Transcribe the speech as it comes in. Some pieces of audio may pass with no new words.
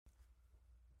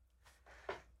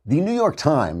The New York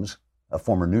Times, a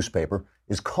former newspaper,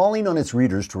 is calling on its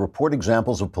readers to report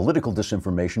examples of political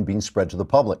disinformation being spread to the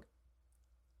public.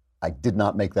 I did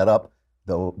not make that up,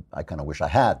 though I kind of wish I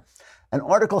had. An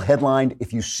article headlined,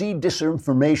 "If you see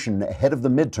disinformation ahead of the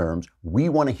midterms, we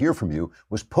want to hear from you,"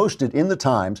 was posted in the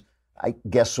Times, I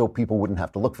guess so people wouldn't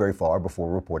have to look very far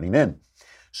before reporting in.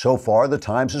 So far, the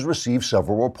Times has received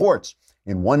several reports.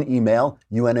 In one email,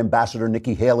 UN Ambassador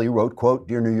Nikki Haley wrote, quote,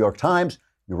 "Dear New York Times,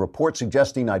 your report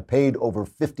suggesting I'd paid over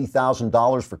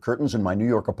 $50,000 for curtains in my New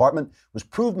York apartment was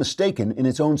proved mistaken in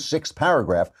its own 6th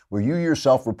paragraph, where you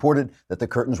yourself reported that the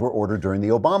curtains were ordered during the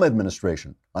Obama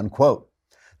administration," unquote.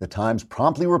 The Times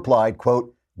promptly replied,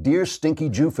 quote, "Dear Stinky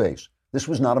Jewface, this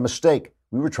was not a mistake.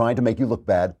 We were trying to make you look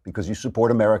bad because you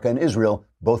support America and Israel,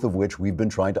 both of which we've been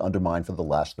trying to undermine for the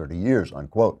last 30 years,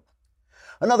 unquote.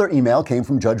 Another email came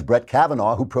from Judge Brett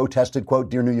Kavanaugh, who protested, quote,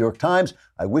 "Dear New York Times,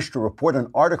 I wish to report an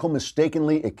article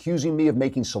mistakenly accusing me of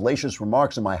making salacious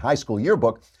remarks in my high school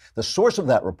yearbook. The source of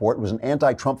that report was an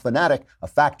anti-Trump fanatic, a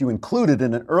fact you included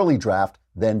in an early draft,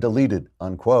 then deleted,"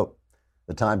 unquote.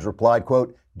 The Times replied,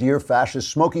 quote, "Dear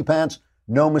fascist smoky pants,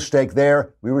 no mistake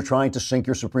there. We were trying to sink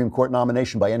your Supreme Court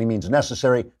nomination by any means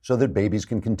necessary so that babies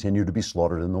can continue to be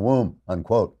slaughtered in the womb,"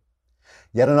 unquote.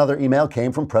 Yet another email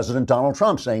came from President Donald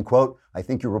Trump saying, quote, "I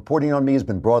think your reporting on me has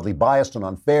been broadly biased and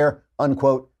unfair,"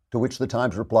 unquote, to which the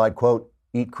Times replied, quote,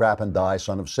 "Eat crap and die,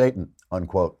 son of Satan,"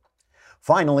 unquote.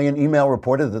 Finally, an email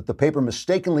reported that the paper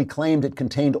mistakenly claimed it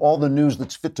contained all the news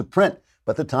that's fit to print,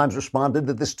 but the Times responded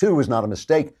that this too was not a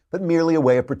mistake, but merely a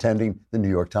way of pretending the New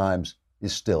York Times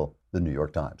is still the New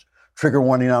York Times. Trigger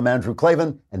warning, I'm Andrew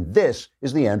Klavan, and this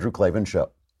is The Andrew Klavan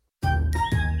Show.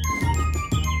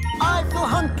 I feel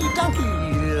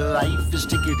hunky-dunky, life is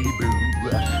tickety-boo.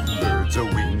 Birds are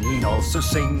winging, also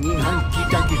singing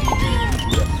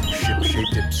hunky-dunky-doo.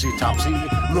 Ship-shaped, tipsy-topsy,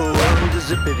 the world is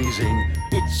zippity-zing.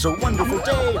 It's a wonderful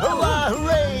day, hurrah,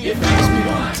 hooray! It makes me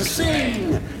want to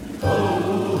sing.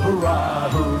 Oh, hurrah,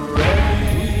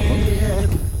 hooray!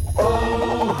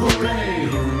 Oh, hooray,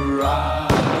 hurrah!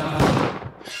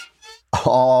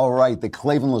 All right, the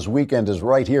Klavanless weekend is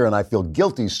right here, and I feel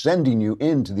guilty sending you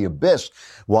into the abyss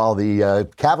while the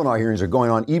Kavanaugh hearings are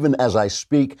going on. Even as I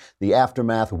speak, the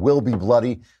aftermath will be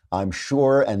bloody, I'm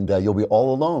sure, and you'll be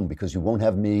all alone because you won't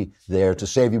have me there to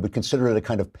save you, but consider it a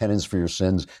kind of penance for your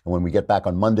sins. And when we get back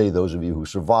on Monday, those of you who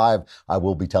survive, I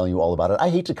will be telling you all about it. I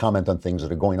hate to comment on things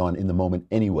that are going on in the moment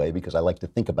anyway, because I like to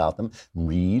think about them,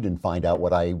 read, and find out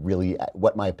what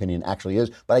my opinion actually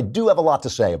is. But I do have a lot to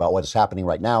say about what is happening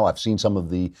right now. I've seen some of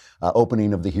the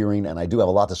opening of the hearing, and I do have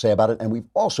a lot to say about it. And we've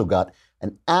also got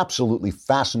an absolutely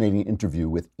fascinating interview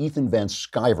with Ethan Van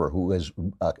Sciver, who is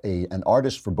an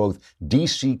artist for both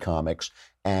DC Comics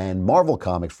and Marvel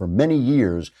Comics for many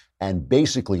years, and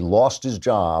basically lost his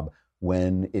job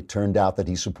when it turned out that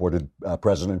he supported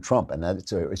President Trump. And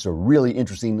it's a really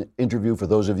interesting interview for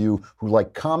those of you who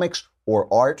like comics or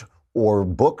art or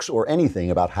books or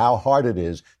anything about how hard it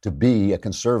is to be a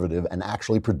conservative and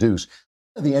actually produce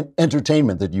the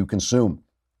entertainment that you consume.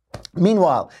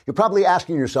 Meanwhile, you're probably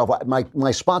asking yourself,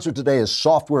 my sponsor today is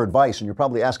Software Advice, and you're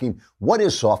probably asking, what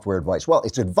is software advice? Well,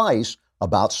 it's advice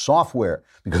about software,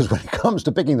 because when it comes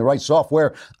to picking the right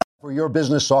software for your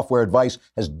business, Software Advice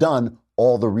has done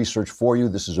all the research for you.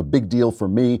 This is a big deal for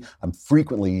me. I'm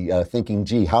frequently thinking,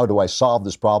 gee, how do I solve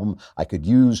this problem? I could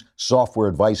use Software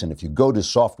Advice. And if you go to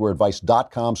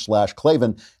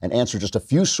softwareadvice.com/Klavan and answer just a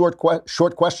few short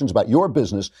questions about your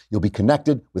business, you'll be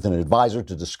connected with an advisor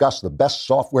to discuss the best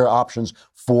software options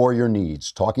for your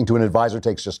needs. Talking to an advisor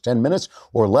takes just 10 minutes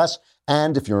or less.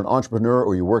 And if you're an entrepreneur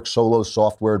or you work solo,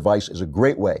 Software Advice is a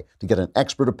great way to get an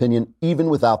expert opinion, even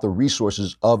without the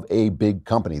resources of a big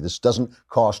company. This doesn't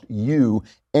cost you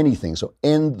anything. So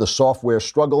end the software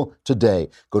struggle today.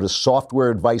 Go to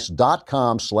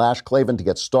softwareadvice.com/Klavan to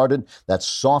get started. That's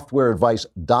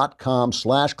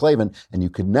softwareadvice.com/Klavan, and you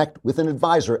connect with an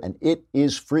advisor, and it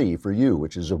is free for you,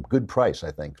 which is a good price,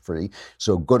 I think, free.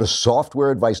 So go to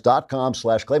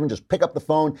softwareadvice.com/Klavan. Just pick up the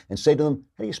phone and say to them,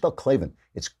 how do you spell Klavan?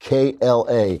 It's Klavan.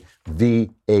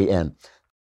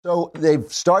 So they've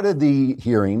started the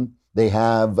hearing. They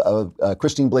have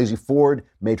Christine Blasey Ford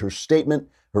made her statement,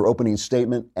 her opening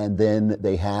statement, and then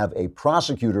they have a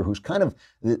prosecutor who's kind of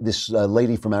this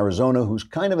lady from Arizona who's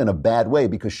kind of in a bad way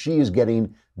because she is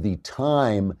getting the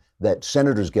time that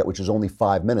senators get, which is only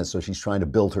 5 minutes. So she's trying to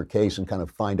build her case and kind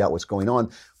of find out what's going on.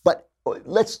 But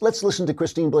let's listen to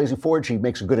Christine Blasey Ford. She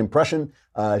makes a good impression.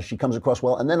 She comes across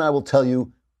well. And then I will tell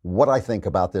you what I think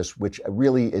about this, which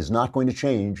really is not going to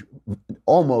change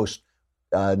almost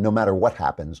no matter what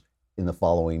happens in the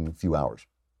following few hours.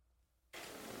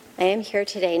 I am here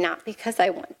today not because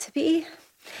I want to be,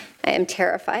 I am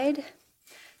terrified.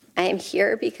 I am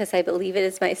here because I believe it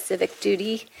is my civic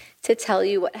duty to tell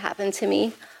you what happened to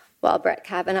me while Brett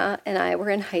Kavanaugh and I were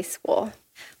in high school.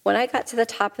 When I got to the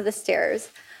top of the stairs,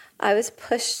 I was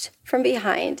pushed from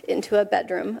behind into a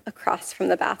bedroom across from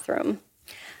the bathroom.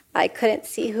 I couldn't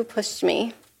see who pushed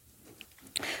me.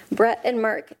 Brett and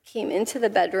Mark came into the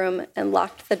bedroom and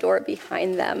locked the door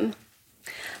behind them.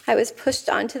 I was pushed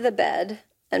onto the bed,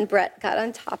 and Brett got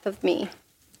on top of me.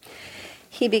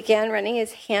 He began running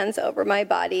his hands over my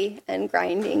body and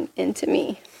grinding into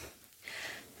me.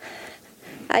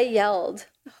 I yelled,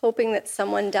 hoping that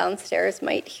someone downstairs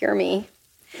might hear me,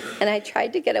 and I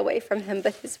tried to get away from him,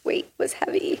 but his weight was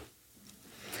heavy.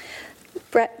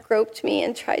 Brett groped me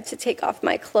and tried to take off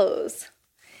my clothes.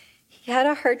 He had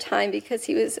a hard time because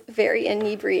he was very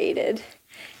inebriated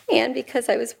and because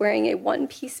I was wearing a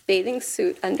one-piece bathing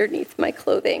suit underneath my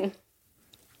clothing.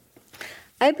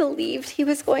 I believed he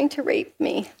was going to rape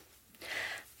me.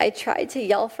 I tried to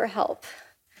yell for help.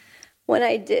 When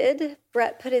I did,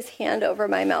 Brett put his hand over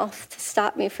my mouth to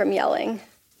stop me from yelling.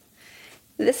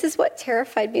 This is what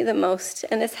terrified me the most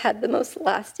and has had the most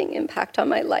lasting impact on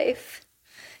my life.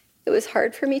 It was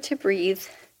hard for me to breathe,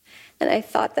 and I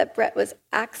thought that Brett was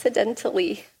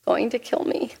accidentally going to kill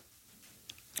me.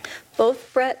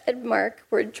 Both Brett and Mark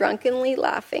were drunkenly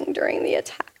laughing during the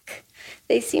attack.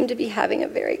 They seemed to be having a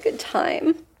very good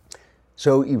time.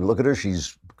 So you look at her,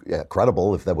 she's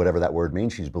credible, if that, whatever that word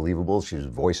means. She's believable, she's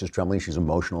voice is trembling, she's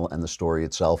emotional, and the story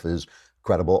itself is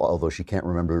credible, although she can't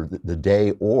remember the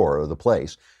day or the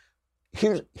place.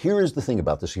 Here is the thing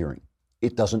about this hearing.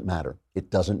 It doesn't matter. It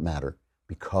doesn't matter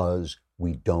because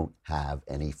we don't have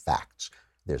any facts.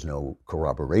 There's no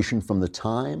corroboration from the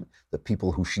time. The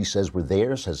people who she says were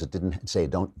there says it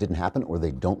didn't happen, or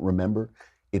they don't remember.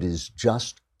 It is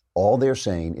just all they're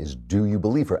saying is, do you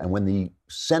believe her? And when the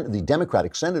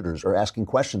Democratic senators are asking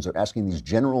questions, they're asking these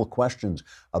general questions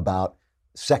about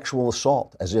sexual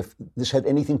assault, as if this had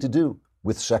anything to do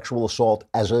with sexual assault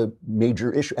as a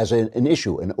major issue, as an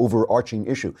issue, an overarching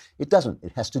issue. It doesn't.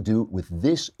 It has to do with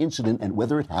this incident and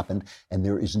whether it happened, and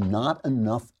there is not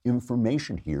enough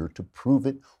information here to prove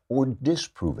it or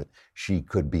disprove it. She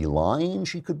could be lying,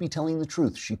 she could be telling the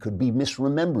truth, she could be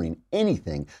misremembering.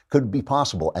 Anything could be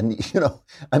possible. And,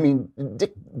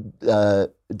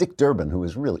 Dick Durbin, who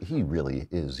is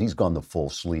he's gone the full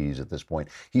sleaze at this point.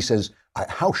 He says,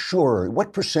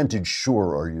 what percentage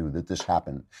sure are you that this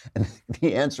happened? And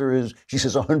the answer is, she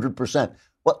says 100%.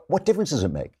 What difference does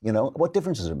it make? What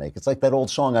difference does it make? It's like that old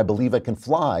song, I Believe I Can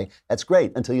Fly. That's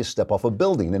great until you step off a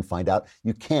building and find out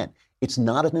you can't. It's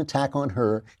not an attack on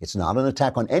her. It's not an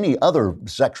attack on any other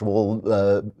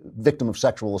victim of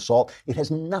sexual assault. It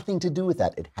has nothing to do with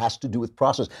that. It has to do with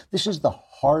process. This is the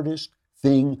hardest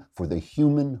thing for the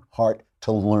human heart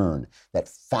to learn, that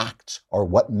facts are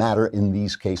what matter in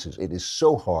these cases. It is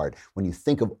so hard when you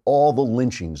think of all the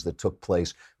lynchings that took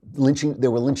place.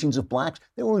 There were lynchings of blacks.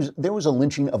 There was a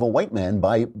lynching of a white man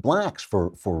by blacks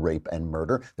for rape and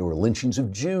murder. There were lynchings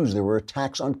of Jews. There were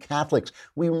attacks on Catholics.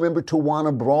 We remember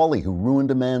Tawana Brawley, who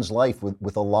ruined a man's life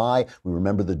with a lie. We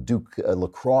remember the Duke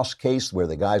lacrosse case where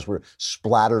the guys were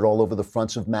splattered all over the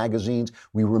fronts of magazines.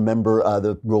 We remember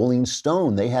the Rolling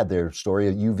Stone. They had their story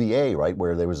at UVA, right,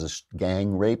 where there was this gang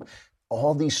rape.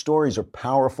 All these stories are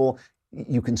powerful.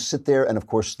 You can sit there, and of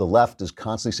course the left is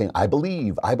constantly saying, I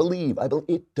believe, I believe, I believe.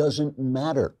 It doesn't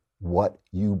matter what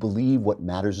you believe. What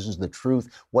matters is the truth.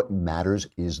 What matters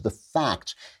is the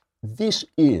facts. This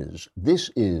is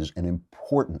an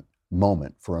important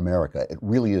moment for America. It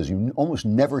really is. You almost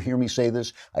never hear me say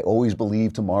this. I always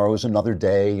believe tomorrow is another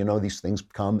day. These things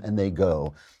come and they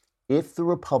go. If the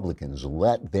Republicans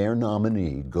let their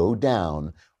nominee go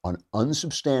down on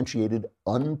unsubstantiated,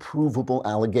 unprovable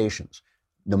allegations,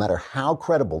 no matter how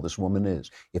credible this woman is,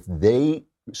 if they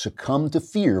succumb to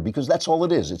fear, because that's all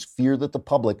it is, it's fear that the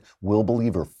public will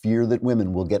believe her, fear that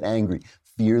women will get angry,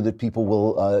 fear that people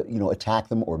will, attack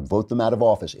them or vote them out of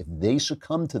office. If they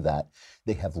succumb to that,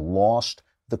 they have lost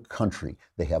the country.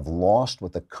 They have lost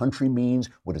what the country means,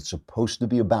 what it's supposed to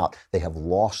be about. They have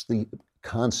lost the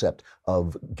concept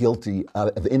of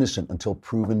innocent until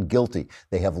proven guilty.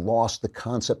 They have lost the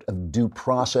concept of due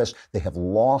process. They have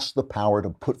lost the power to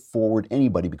put forward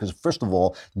anybody because, first of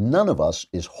all, none of us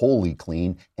is wholly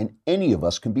clean and any of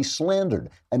us can be slandered.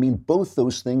 I mean, both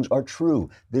those things are true.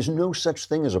 There's no such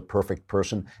thing as a perfect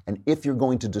person. And if you're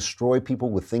going to destroy people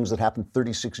with things that happened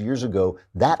 36 years ago,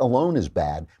 that alone is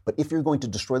bad. But if you're going to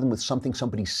destroy them with something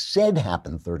somebody said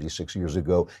happened 36 years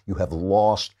ago, you have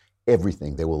lost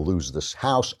everything. They will lose this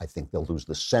House. I think they'll lose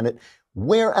the Senate.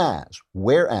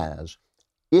 Whereas,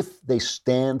 if they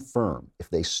stand firm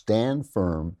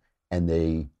and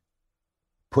they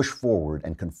push forward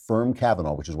and confirm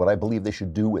Kavanaugh, which is what I believe they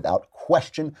should do without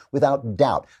question, without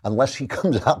doubt, unless he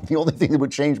comes out. The only thing that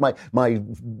would change my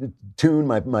tune,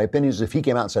 my opinion is if he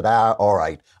came out and said, all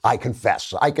right, I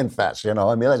confess. You know,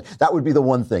 I mean, that would be the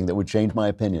one thing that would change my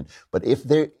opinion. But if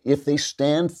they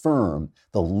stand firm,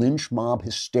 the lynch mob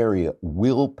hysteria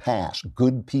will pass.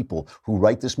 Good people who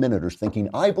right this minute are thinking,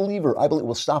 I believe her.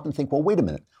 Will stop and think, well, wait a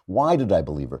minute. Why did I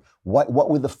believe her? What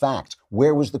were the facts?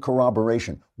 Where was the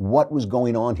corroboration? What was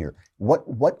going on here? What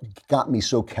got me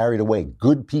so carried away?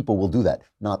 Good people will do that.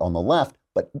 Not on the left,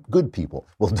 but good people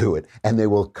will do it, and they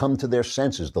will come to their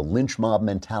senses. The lynch mob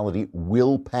mentality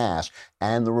will pass,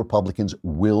 and the Republicans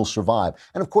will survive.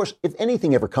 And of course, if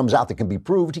anything ever comes out that can be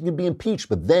proved, he can be impeached.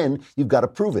 But then you've got to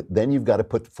prove it. Then you've got to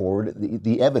put forward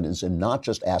the evidence and not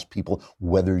just ask people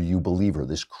whether you believe her.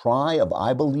 This cry of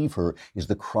I believe her is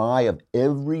the cry of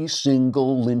every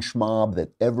single lynch mob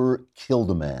that ever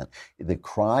killed a man. The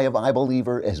cry of I believe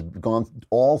her has gone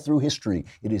all through history.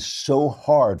 It is so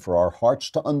hard for our hearts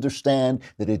to understand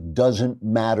that it doesn't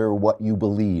matter what you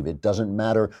believe. It doesn't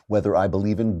matter whether I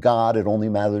believe in God. It only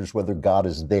matters whether God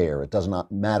is there. It does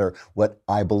not matter what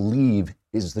I believe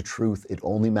is the truth. It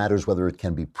only matters whether it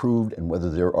can be proved and whether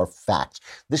there are facts.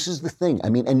 This is the thing. I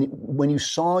mean, and when you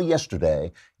saw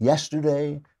yesterday,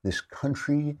 this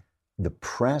country, the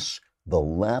press, the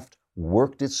left,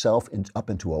 worked itself up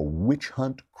into a witch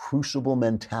hunt crucible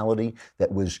mentality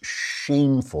that was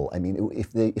shameful. I mean,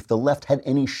 if the left had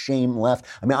any shame left,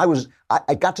 I mean,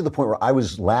 I got to the point where I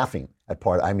was laughing at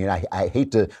part. I mean, I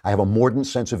have a mordant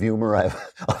sense of humor. I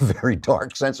have a very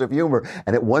dark sense of humor.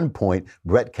 And at one point,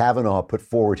 Brett Kavanaugh put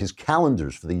forward his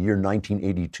calendars for the year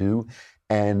 1982.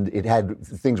 And it had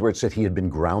things where it said he had been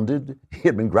grounded.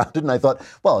 And I thought,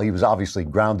 well, he was obviously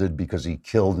grounded because he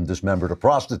killed and dismembered a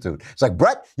prostitute. It's like,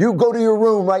 Brett, you go to your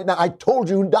room right now. I told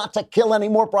you not to kill any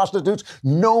more prostitutes.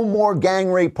 No more gang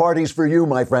rape parties for you,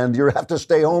 my friend. You have to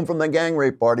stay home from the gang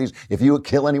rape parties if you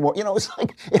kill any more. You know, it's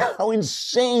like, how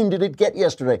insane did it get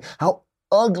yesterday? How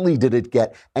ugly did it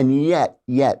get? And yet,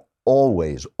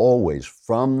 always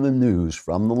from the news,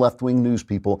 from the left-wing news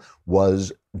people,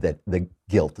 was that the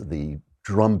guilt, the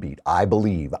drumbeat. I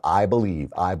believe.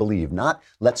 Not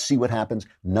let's see what happens.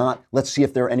 Not let's see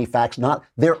if there are any facts. Not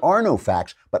there are no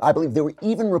facts. But I believe they were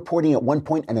even reporting at one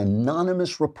point an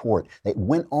anonymous report that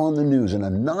went on the news, an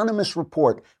anonymous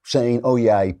report saying, oh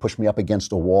yeah, he pushed me up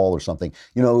against a wall or something.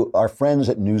 You know, our friends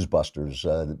at Newsbusters,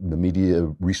 the Media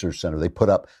Research Center, they put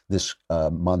up this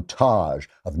montage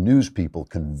of news people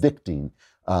convicting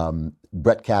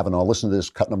Brett Kavanaugh. Listen to this,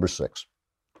 cut number 6.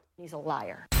 He's a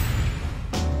liar.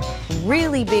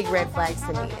 Really big red flags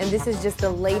to me, and this is just the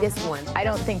latest one. I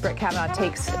don't think Brett Kavanaugh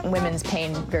takes women's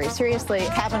pain very seriously.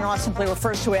 Kavanaugh simply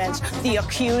refers to it as the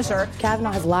accuser.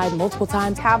 Kavanaugh has lied multiple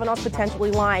times. Kavanaugh's potentially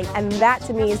lying, and that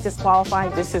to me is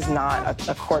disqualifying. This is not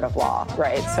a court of law,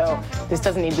 right? So this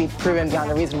doesn't need to be proven beyond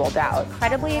a reasonable doubt.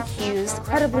 Credibly accused.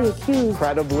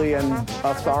 Credibly and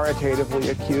authoritatively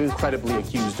accused. Credibly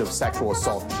accused of sexual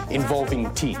assault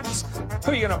involving teens.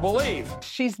 Who are you going to believe?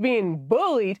 She's being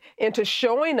bullied into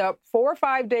showing up 4 or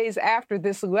 5 days after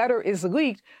this letter is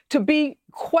leaked to be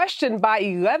questioned by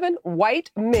 11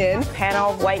 white men. Panel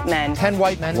of white men. 10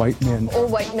 white men. All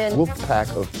white men. Wolf pack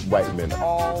of white men.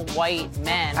 All white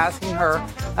men. Asking her,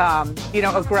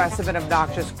 aggressive and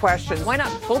obnoxious questions. Why not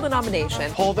pull the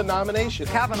nomination?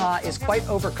 Kavanaugh is quite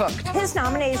overcooked. His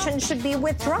nomination should be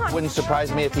withdrawn. Wouldn't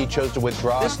surprise me if he chose to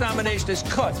withdraw. This nomination is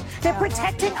cooked. They're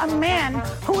protecting a man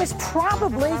who is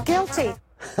probably guilty.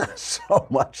 So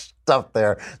much stuff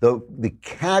there. The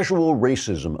casual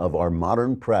racism of our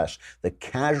modern press, the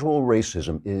casual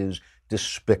racism is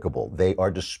despicable. They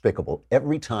are despicable.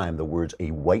 Every time the words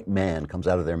a white man comes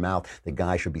out of their mouth, the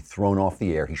guy should be thrown off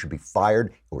the air. He should be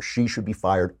fired, or she should be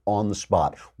fired on the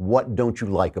spot. What don't you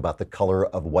like about the color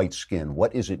of white skin?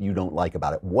 What is it you don't like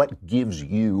about it? What gives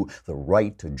you the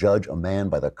right to judge a man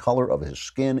by the color of his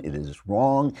skin? It is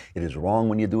wrong. It is wrong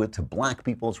when you do it to black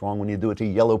people. It's wrong when you do it to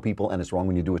yellow people. And it's wrong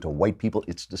when you do it to white people.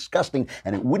 It's disgusting.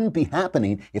 And it wouldn't be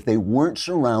happening if they weren't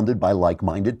surrounded by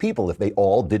like-minded people. If they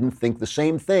all didn't think the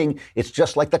same thing, it's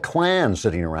just like the Klan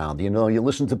sitting around. You know, you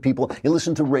listen to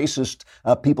racist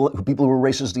people who are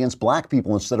racist against black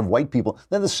people instead of white people.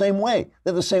 They're the same way.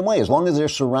 As long as they're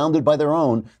surrounded by their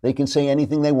own, they can say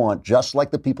anything they want, just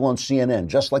like the people on CNN,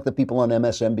 just like the people on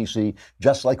MSNBC,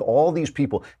 just like all these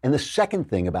people. And the second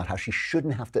thing about how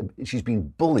she's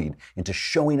being bullied into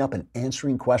showing up and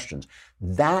answering questions.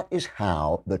 That is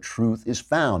how the truth is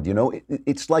found. You know, it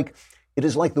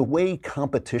is like the way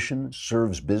competition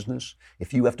serves business.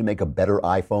 If you have to make a better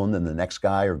iPhone than the next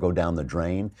guy or go down the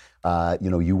drain,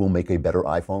 You will make a better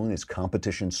iPhone. It's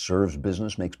competition serves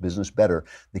business, makes business better.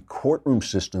 The courtroom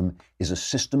system is a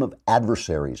system of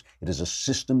adversaries. It is a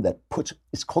system that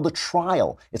it's called a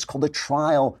trial. It's called a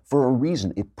trial for a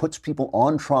reason. It puts people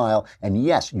on trial. And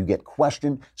yes, you get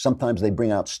questioned. Sometimes they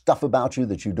bring out stuff about you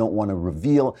that you don't want to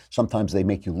reveal. Sometimes they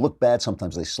make you look bad.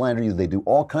 Sometimes they slander you. They do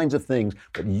all kinds of things.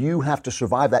 But you have to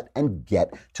survive that and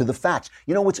get to the facts.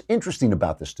 You know, what's interesting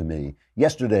about this to me,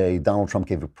 yesterday, Donald Trump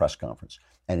gave a press conference.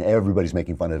 And everybody's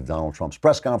making fun of Donald Trump's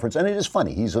press conference. And it is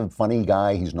funny. He's a funny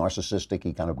guy. He's narcissistic.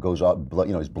 He kind of goes up,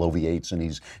 he's bloviates and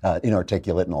he's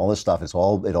inarticulate and all this stuff. It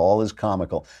all is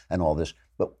comical and all this.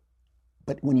 But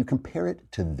when you compare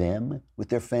it to them with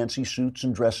their fancy suits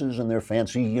and dresses and their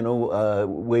fancy,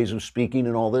 ways of speaking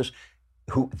and all this,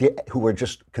 who are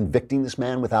just convicting this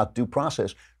man without due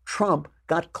process, Trump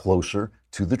got closer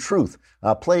to the truth.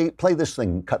 Play this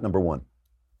thing, cut number 1.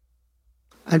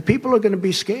 And people are going to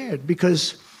be scared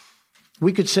because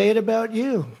we could say it about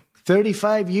you.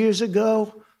 35 years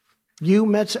ago, you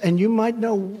met, and you might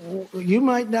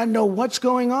not know what's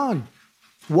going on.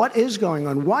 What is going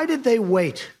on? Why did they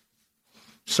wait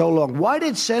so long? Why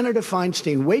did Senator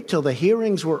Feinstein wait till the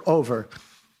hearings were over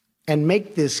and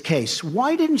make this case?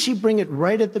 Why didn't she bring it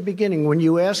right at the beginning when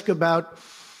you ask about,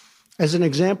 as an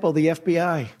example, the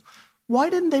FBI? Why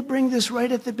didn't they bring this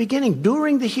right at the beginning,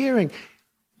 during the hearing?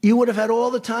 You would have had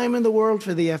all the time in the world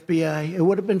for the FBI. It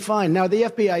would have been fine. Now, the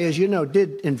FBI, as you know,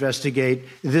 did investigate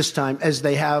this time, as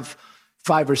they have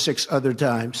 5 or 6 other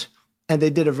times. And they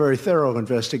did a very thorough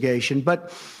investigation.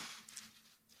 But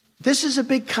this is a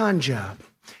big con job.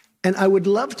 And I would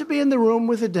love to be in the room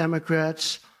with the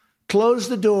Democrats, close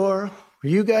the door.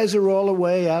 You guys are all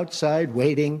away outside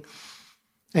waiting.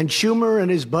 And Schumer and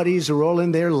his buddies are all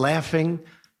in there laughing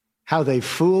how they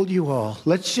fooled you all.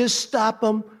 Let's just stop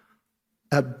them.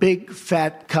 A big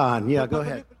fat con. Yeah, go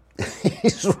ahead.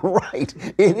 He's right.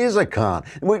 It is a con.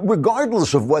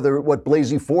 Regardless of what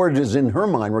Blasey Ford is in her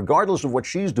mind, regardless of what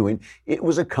she's doing, it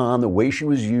was a con. The way she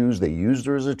was used, they used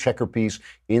her as a checker piece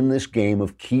in this game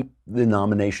of keep the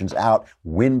nominations out,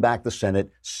 win back the Senate,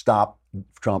 stop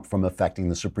Trump from affecting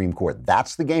the Supreme Court.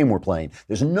 That's the game we're playing.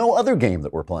 There's no other game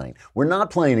that we're playing. We're not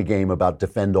playing a game about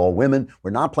defend all women.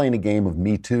 We're not playing a game of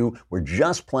Me Too. We're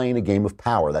just playing a game of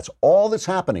power. That's all that's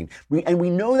happening. And we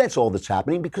know that's all that's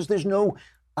happening because there's no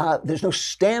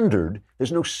standard.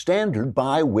 There's no standard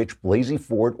by which Blasey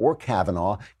Ford or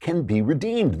Kavanaugh can be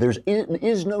redeemed. There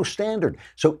is no standard.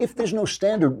 So if there's no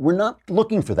standard, we're not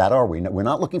looking for that, are we? We're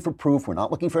not looking for proof. We're not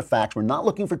looking for facts. We're not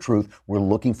looking for truth. We're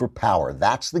looking for power.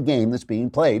 That's the game that's being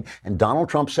played. And Donald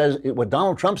Trump says what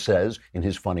Donald Trump says in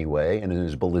his funny way and in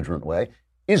his belligerent way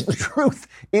is the truth.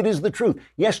 It is the truth.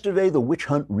 Yesterday, the witch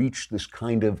hunt reached this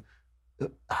kind of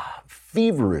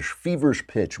feverish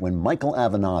pitch when Michael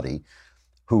Avenatti,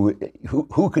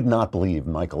 who could not believe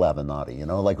Michael Avenatti,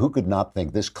 who could not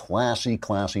think this classy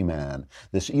man,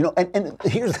 and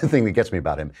here's the thing that gets me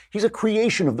about him. He's a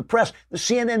creation of the press. The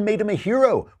CNN made him a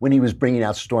hero when he was bringing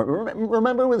out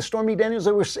Remember with Stormy Daniels,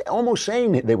 they were almost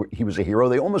saying he was a hero.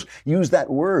 They almost used that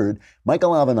word.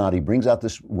 Michael Avenatti brings out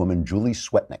this woman, Julie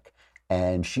Swetnick.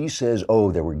 And she says,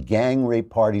 there were gang rape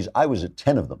parties. I was at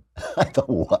 10 of them. I thought,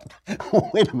 what?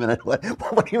 Wait a minute. What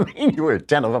do you mean you were at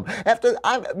 10 of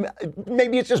them?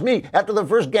 Maybe it's just me. After the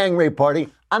first gang rape party,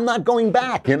 I'm not going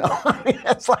back. I mean,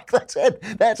 that's it.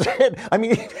 That's it. I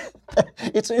mean,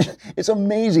 it's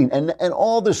amazing. And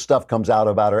all this stuff comes out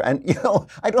about her. And,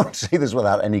 I don't say this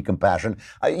without any compassion.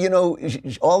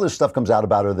 All this stuff comes out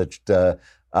about her that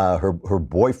her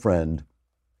boyfriend,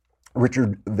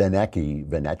 Richard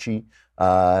Venecci,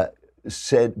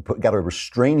 got a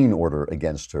restraining order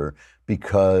against her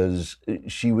because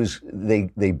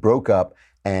they broke up,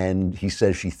 and he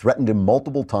says she threatened him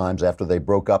multiple times after they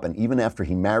broke up, and even after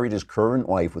he married his current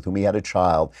wife with whom he had a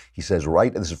child. He says,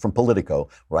 this is from Politico,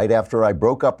 right after I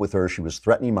broke up with her, she was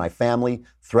threatening my family,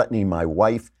 threatening my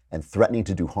wife, and threatening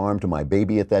to do harm to my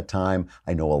baby at that time.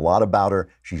 I know a lot about her.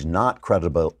 She's not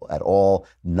credible at all,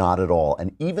 not at all.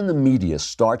 And even the media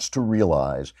starts to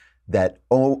realize that,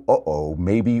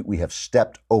 maybe we have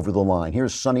stepped over the line.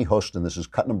 Here's Sonny Hostin, this is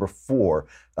cut number 4,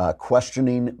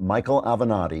 questioning Michael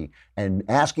Avenatti and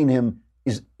asking him,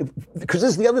 because this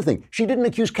is the other thing, she didn't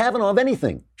accuse Kavanaugh of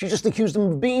anything. She just accused him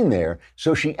of being there.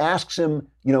 So she asks him,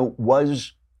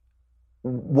 is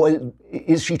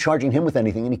she charging him with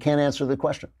anything? And he can't answer the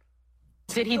question.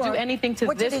 Did he do anything to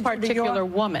this particular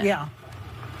woman? Yeah.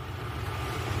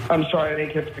 I'm sorry, I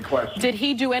didn't get the question. Did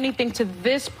he do anything to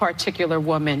this particular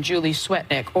woman, Julie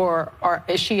Swetnick, or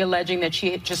is she alleging that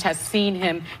she just has seen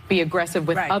him be aggressive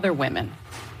with other women?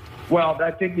 Well,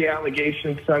 I think the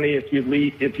allegations, Sonny, if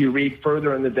you read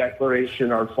further in the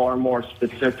declaration, are far more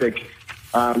specific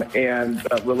and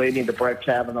relating to Brett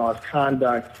Kavanaugh's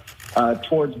conduct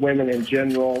towards women in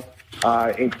general,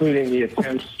 including the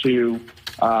attempts to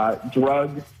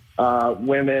drug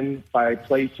women by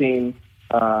placing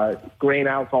grain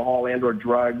alcohol and or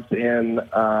drugs in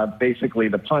basically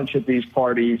the punch at these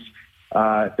parties,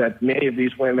 that many of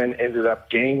these women ended up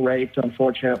gang raped,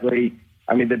 unfortunately.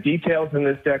 I mean, the details in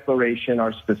this declaration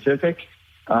are specific.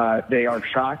 They are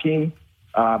shocking,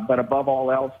 but above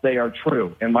all else, they are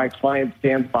true. And my client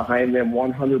stands behind them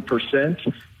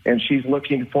 100%, and she's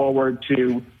looking forward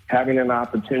to having an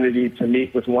opportunity to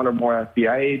meet with one or more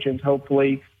FBI agents,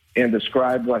 hopefully, and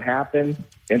describe what happened.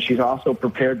 And she's also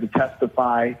prepared to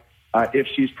testify, if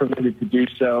she's permitted to do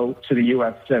so, to the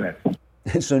U.S. Senate.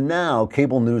 So now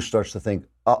cable news starts to think,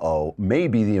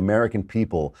 maybe the American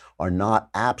people are not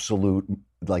absolute,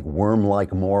 like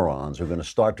worm-like morons who are going to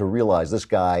start to realize this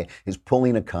guy is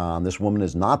pulling a con, this woman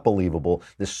is not believable,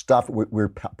 this stuff we're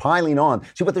piling on.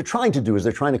 See, what they're trying to do is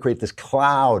they're trying to create this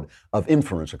cloud of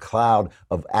inference, a cloud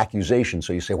of accusation.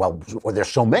 So you say, well, there's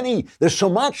so many, there's so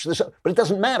much, but it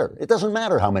doesn't matter. It doesn't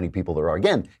matter how many people there are.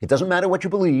 Again, it doesn't matter what you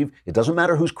believe. It doesn't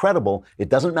matter who's credible. It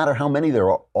doesn't matter how many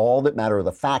there are. All that matter are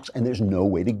the facts, and there's no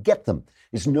way to get them.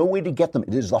 There's no way to get them.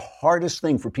 It is the hardest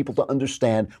thing for people to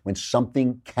understand when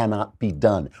something cannot be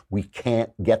done. We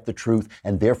can't get the truth,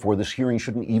 and therefore this hearing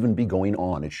shouldn't even be going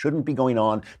on. It shouldn't be going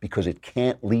on because it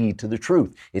can't lead to the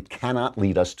truth. It cannot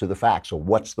lead us to the facts. So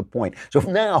what's the point? So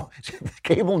now,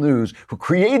 cable news, who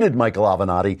created Michael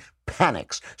Avenatti,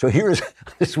 panics. So here's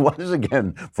this one is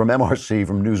again from MRC,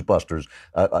 from Newsbusters,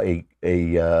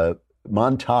 a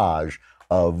montage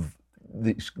of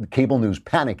the cable news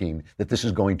panicking that this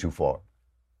is going too far.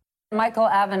 Michael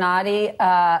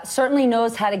Avenatti certainly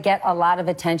knows how to get a lot of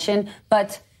attention,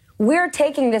 but we're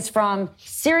taking this from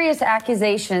serious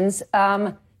accusations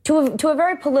to a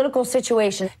very political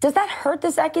situation. Does that hurt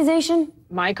this accusation?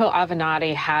 Michael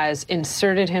Avenatti has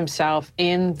inserted himself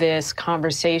in this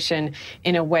conversation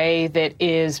in a way that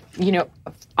is,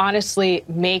 honestly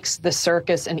makes the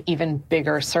circus an even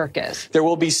bigger circus. There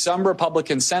will be some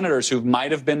Republican senators who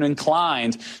might have been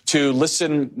inclined to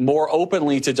listen more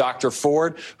openly to Dr.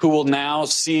 Ford, who will now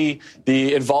see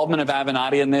the involvement of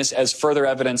Avenatti in this as further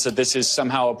evidence that this is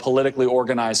somehow a politically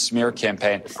organized smear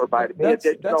campaign. That's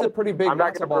a pretty big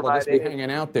matzo ball to just be hanging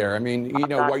out there. I mean,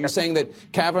 are you saying that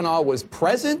Kavanaugh was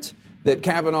present? That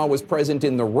Kavanaugh was present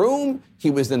in the room,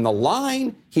 he was in the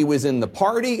line, he was in the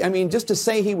party. I mean, just to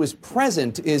say he was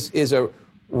present is a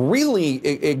really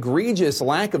egregious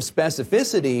lack of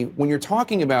specificity when you're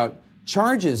talking about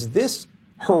charges this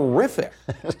horrific.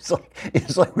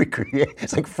 It's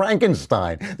like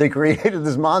Frankenstein. They created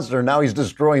this monster, and now he's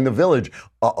destroying the village.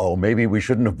 Maybe we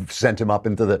shouldn't have sent him up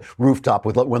into the rooftop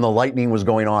when the lightning was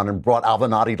going on and brought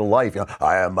Avenatti to life.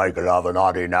 I am Michael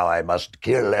Avenatti, now I must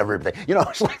kill everything.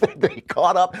 It's like they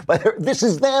caught up. But this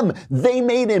is them. They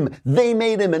made him,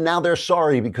 and now they're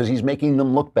sorry because he's making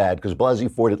them look bad, because Blasey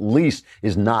Ford at least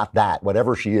is not that.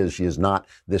 Whatever she is not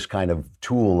this kind of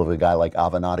tool of a guy like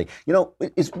Avenatti.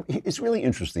 It's really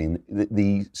interesting.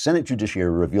 The Senate Judiciary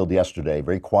revealed yesterday,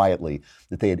 very quietly,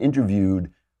 that they had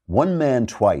interviewed one man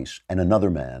twice and another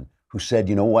man who said,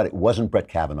 you know what, it wasn't Brett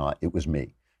Kavanaugh, it was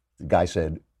me. The guy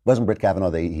said, it wasn't Brett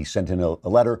Kavanaugh. He sent in a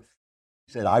letter.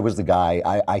 He said, I was the guy,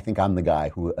 I think I'm the guy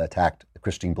who attacked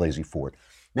Christine Blasey Ford.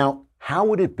 Now, how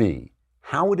would it be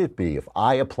if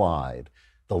I applied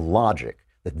the logic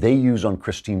that they use on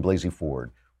Christine Blasey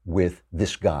Ford with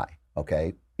this guy,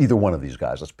 okay? Either one of these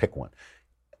guys, let's pick one.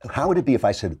 How would it be if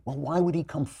I said, well, why would he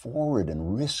come forward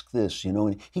and risk this?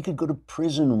 And he could go to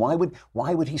prison. Why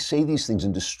would he say these things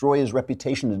and destroy his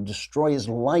reputation and destroy his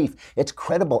life? It's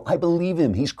credible. I believe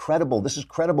him. He's credible. This is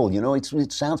credible.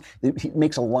 It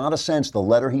makes a lot of sense. The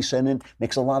letter he sent in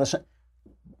makes a lot of sense.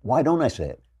 Why don't I say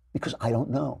it? Because I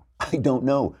don't know. I don't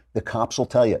know. The cops will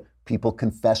tell you. People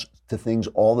confess to things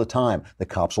all the time. The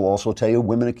cops will also tell you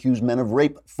women accuse men of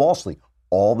rape falsely.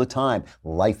 All the time.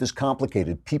 Life is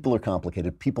complicated. People are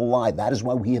complicated. People lie. That is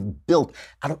why we have built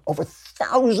over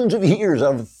thousands of years,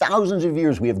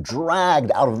 we have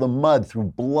dragged out of the mud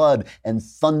through blood and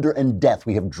thunder and death.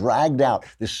 We have dragged out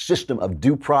this system of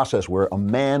due process where a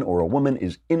man or a woman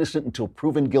is innocent until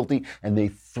proven guilty, and they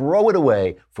throw it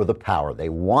away for the power. They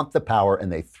want the power and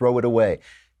they throw it away.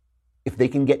 If they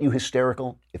can get you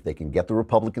hysterical, if they can get the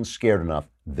Republicans scared enough,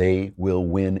 they will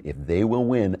win. If they will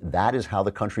win, that is how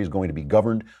the country is going to be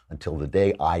governed until the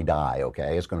day I die,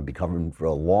 okay? It's going to be governed for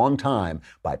a long time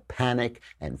by panic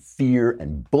and fear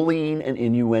and bullying and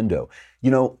innuendo.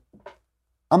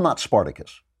 I'm not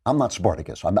Spartacus. I'm not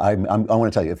Spartacus. I want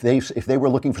to tell you, if they were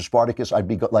looking for Spartacus, I'd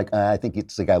be like, I think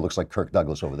it's the guy who looks like Kirk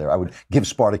Douglas over there. I would give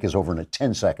Spartacus over in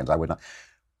 10 seconds. I would not.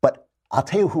 But I'll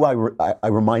tell you who I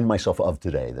remind myself of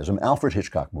today. There's an Alfred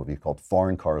Hitchcock movie called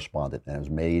Foreign Correspondent, and it was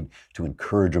made to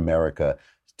encourage America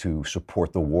to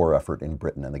support the war effort in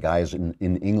Britain. And the guy is in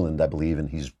England, I believe, and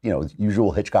he's,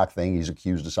 usual Hitchcock thing. He's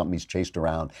accused of something. He's chased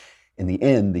around. In the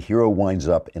end, the hero winds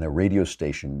up in a radio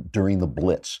station during the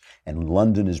Blitz, and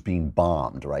London is being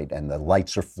bombed, right? And the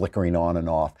lights are flickering on and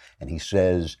off. And he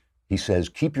says,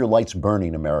 keep your lights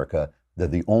burning, America. They're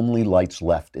the only lights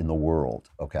left in the world,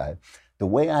 okay? The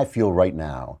way I feel right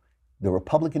now, the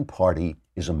Republican Party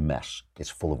is a mess. It's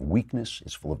full of weakness.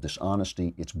 It's full of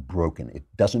dishonesty. It's broken. It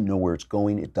doesn't know where it's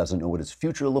going. It doesn't know what its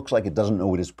future looks like. It doesn't know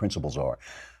what its principles are.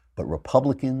 But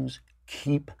Republicans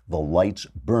keep the lights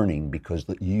burning because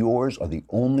yours are the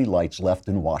only lights left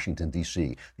in Washington,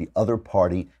 D.C. The other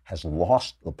party has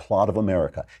lost the plot of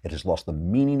America. It has lost the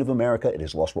meaning of America. It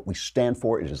has lost what we stand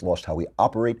for. It has lost how we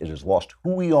operate. It has lost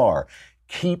who we are.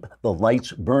 Keep the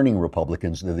lights burning,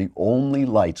 Republicans. They're the only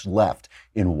lights left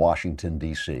in Washington,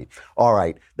 D.C. All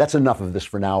right, that's enough of this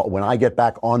for now. When I get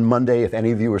back on Monday, if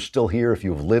any of you are still here, if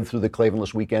you've lived through the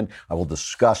Klavanless weekend, I will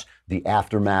discuss the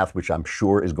aftermath, which I'm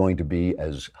sure is going to be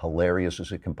as hilarious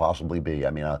as it can possibly be. I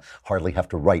mean, I hardly have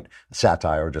to write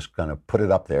satire, just kind of put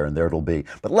it up there, and there it'll be.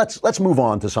 But let's move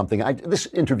on to something. This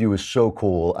interview is so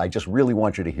cool. I just really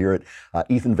want you to hear it.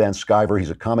 Ethan Van Sciver, he's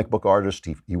a comic book artist.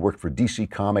 He worked for DC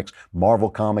Comics, Marvel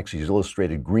Comics. He's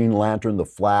illustrated Green Lantern, The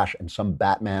Flash, and some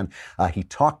Batman. He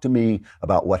talked to me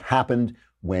about what happened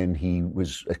when he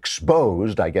was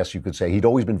exposed, I guess you could say. He'd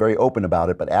always been very open about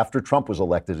it, but after Trump was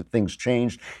elected, things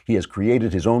changed. He has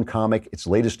created his own comic. Its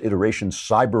latest iteration,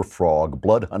 Cyber Frog,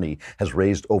 Blood Honey, has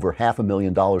raised over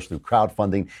 $500,000 through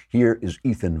crowdfunding. Here is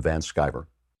Ethan Van Sciver.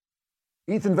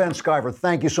 Ethan Van Sciver,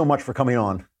 thank you so much for coming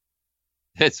on.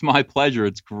 It's my pleasure.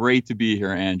 It's great to be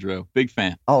here, Andrew. Big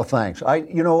fan. Oh, thanks. I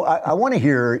want to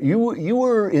hear,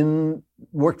 you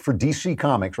worked for DC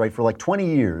Comics, right, for like 20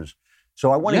 years.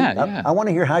 So I want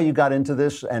to hear how you got into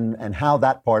this and how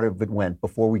that part of it went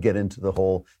before we get into the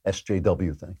whole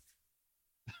SJW thing.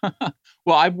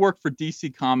 Well, I've worked for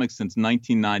DC Comics since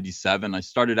 1997. I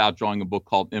started out drawing a book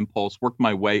called Impulse, worked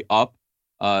my way up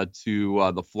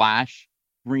to The Flash,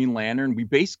 Green Lantern. We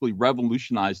basically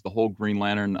revolutionized the whole Green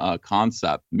Lantern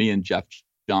concept, me and Jeff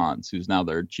Johns, who's now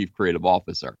their chief creative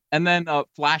officer. And then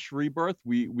Flash Rebirth,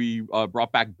 we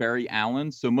brought back Barry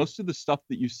Allen. So most of the stuff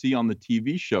that you see on the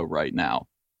TV show right now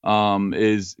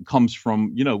comes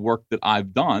from, work that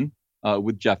I've done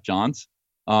with Jeff Johns,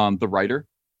 the writer.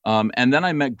 And then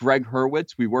I met Greg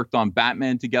Hurwitz. We worked on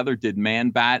Batman together, did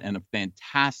Man Bat and a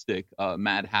fantastic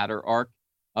Mad Hatter arc.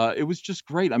 It was just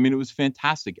great. I mean, it was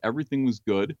fantastic. Everything was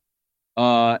good.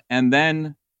 And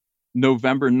then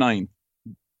November 9th,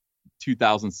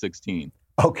 2016.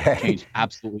 Okay. Changed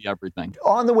absolutely everything.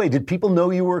 On the way, did people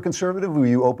know you were a conservative? Were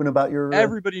you open about your...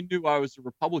 Everybody knew I was a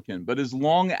Republican, but as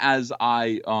long as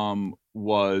I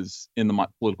was in the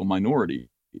political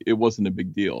minority, it wasn't a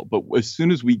big deal. But as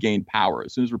soon as we gained power,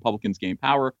 as soon as Republicans gained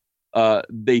power,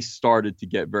 they started to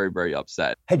get very, very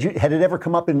upset. Had it ever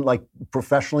come up in, like,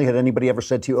 professionally? Had anybody ever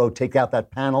said to you, oh, take out that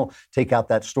panel, take out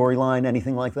that storyline,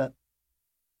 anything like that?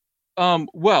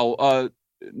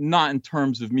 Not in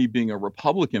terms of me being a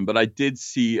Republican, but I did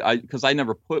see, because I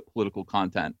never put political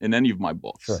content in any of my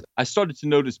books. Sure. I started to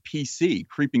notice PC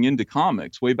creeping into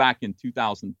comics way back in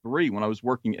 2003 when I was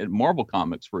working at Marvel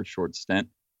Comics for a short stint.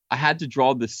 I had to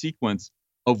draw the sequence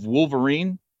of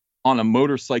Wolverine on a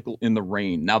motorcycle in the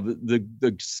rain. Now,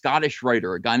 the Scottish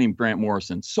writer, a guy named Grant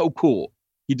Morrison, so cool.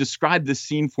 He described this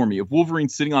scene for me of Wolverine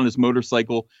sitting on his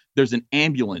motorcycle. There's an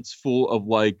ambulance full of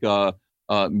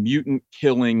mutant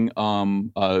killing,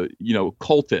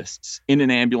 cultists in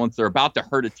an ambulance. They're about to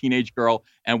hurt a teenage girl,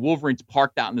 and Wolverine's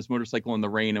parked out in his motorcycle in the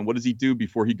rain. And what does he do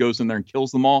before he goes in there and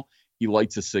kills them all? He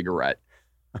lights a cigarette.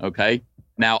 Okay.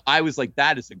 Now I was like,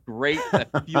 that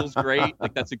feels great.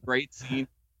 Like, that's a great scene.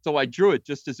 So I drew it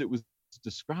just as it was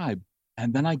described.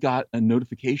 And then I got a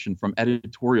notification from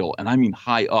editorial, and I mean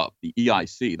high up, the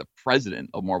EIC, the president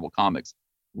of Marvel Comics,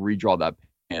 redraw that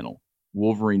panel.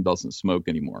 Wolverine doesn't smoke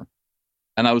anymore.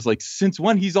 And I was like, since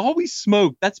when? He's always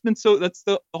smoked. That's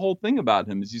the whole thing about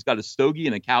him, is he's got a stogie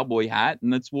and a cowboy hat,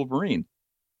 and that's Wolverine.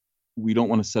 We don't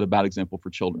want to set a bad example for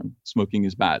children. Smoking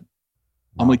is bad.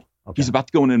 Wow. I'm like, okay. He's about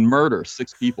to go in and murder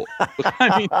 6 people.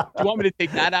 I mean, do you want me to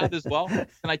take that out as well? Can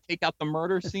I take out the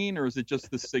murder scene, or is it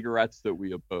just the cigarettes that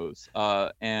we oppose?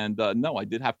 No, I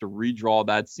did have to redraw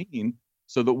that scene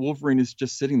so that Wolverine is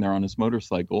just sitting there on his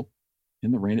motorcycle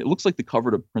In the Rain. It looks like the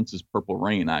cover to Prince's Purple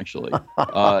Rain, actually.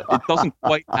 It doesn't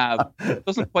quite have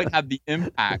the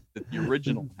impact that the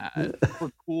original had.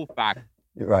 For cool fact.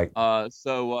 Right.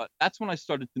 So that's when I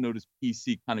started to notice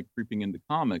PC kind of creeping into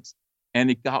comics, and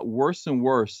it got worse and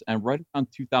worse. And right around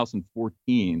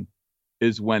 2014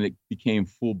 is when it became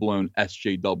full-blown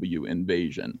SJW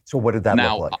invasion. So what did that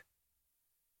look like?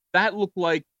 That looked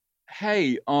like,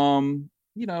 hey, we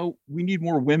need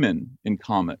more women in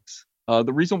comics.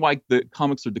 The reason why the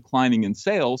comics are declining in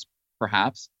sales,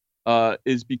 perhaps,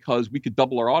 is because we could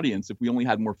double our audience if we only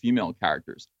had more female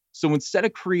characters. So instead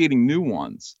of creating new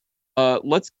ones,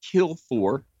 let's kill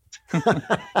Thor.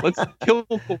 Let's kill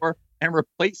Thor and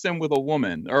replace him with a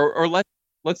woman. Or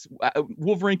let's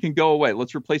Wolverine can go away.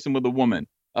 Let's replace him with a woman.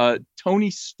 Tony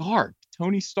Stark,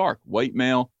 white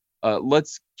male.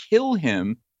 Let's kill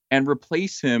him and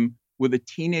replace him with a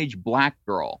teenage black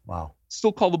girl. Wow.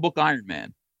 Still call the book Iron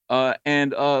Man.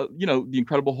 And the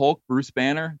Incredible Hulk, Bruce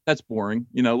Banner, that's boring.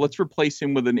 Let's replace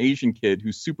him with an Asian kid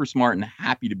who's super smart and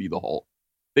happy to be the Hulk.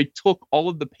 They took all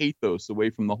of the pathos away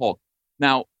from the Hulk.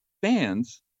 Now,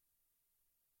 fans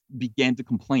began to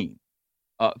complain.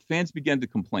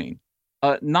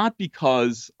 Not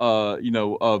because, of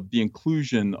the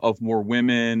inclusion of more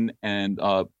women and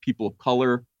people of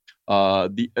color.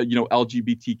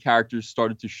 LGBT characters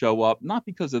started to show up. Not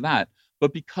because of that,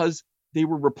 but because they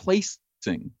were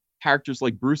replacing characters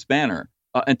like Bruce Banner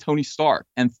and Tony Stark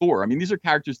and Thor. I mean, these are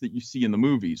characters that you see in the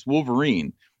movies,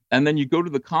 Wolverine. And then you go to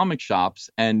the comic shops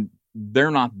and they're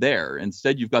not there.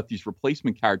 Instead, you've got these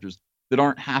replacement characters that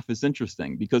aren't half as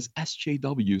interesting because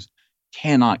SJWs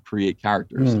cannot create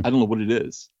characters. I don't know what it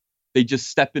is. They just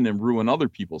step in and ruin other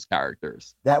people's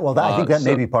characters. I think that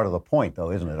may be part of the point,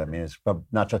 though, isn't it? I mean, it's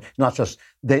not just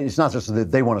that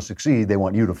they want to succeed; they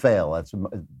want you to fail. That's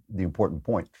the important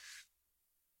point.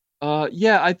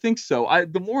 Yeah, I think so.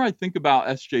 The more I think about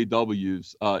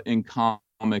SJWs in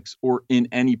comics or in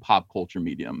any pop culture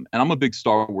medium, and I'm a big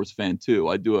Star Wars fan too.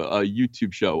 I do a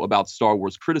YouTube show about Star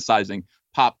Wars, criticizing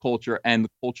pop culture and the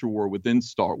culture war within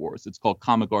Star Wars. It's called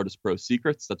Comic Artist Pro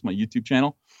Secrets. That's my YouTube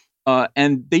channel.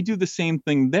 And they do the same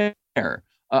thing there.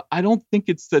 I don't think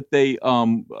it's that they,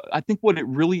 I think what it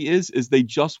really is they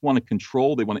just want to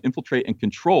control, they want to infiltrate and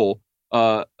control,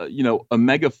 a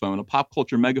megaphone, a pop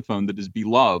culture megaphone that is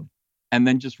beloved, and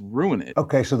then just ruin it.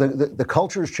 Okay, so the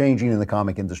culture is changing in the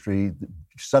comic industry.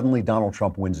 Suddenly Donald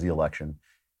Trump wins the election.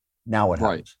 Now what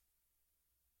happens?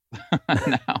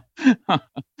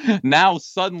 Now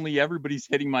suddenly everybody's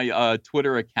hitting my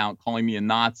Twitter account, calling me a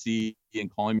Nazi and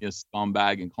calling me a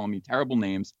scumbag and calling me terrible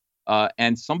names.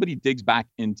 And somebody digs back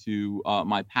into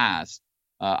my past.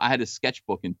 I had a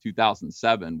sketchbook in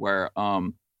 2007 where I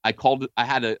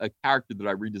had a character that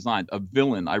I redesigned, a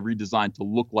villain I redesigned to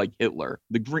look like Hitler,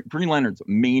 the Green Lantern's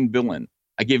main villain.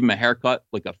 I gave him a haircut,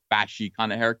 like a fashy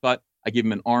kind of haircut. I gave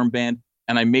him an armband,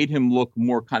 and I made him look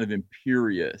more kind of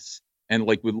imperious and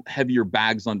like with heavier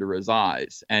bags under his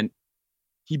eyes. And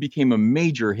he became a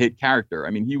major hit character. I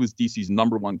mean, he was DC's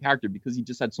 #1 character because he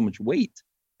just had so much weight.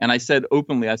 And I said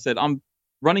openly, I'm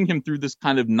running him through this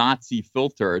kind of Nazi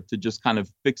filter to just kind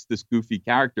of fix this goofy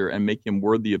character and make him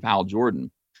worthy of Hal Jordan.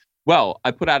 Well,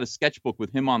 I put out a sketchbook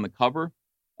with him on the cover,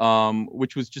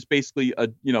 which was just basically a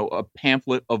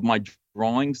pamphlet of my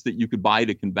drawings that you could buy at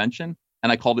a convention.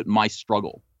 And I called it My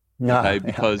Struggle. Okay,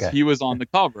 because he was on the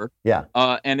cover. Yeah.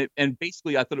 And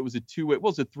basically I thought it was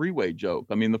a three-way joke.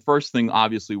 I mean, the first thing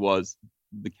obviously was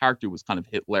the character was kind of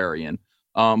Hitlerian,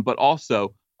 but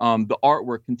also the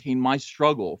artwork contained my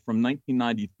struggle from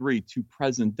 1993 to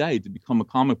present day to become a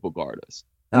comic book artist.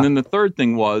 And then the third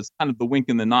thing was kind of the wink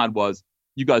and the nod was,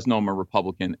 you guys know I'm a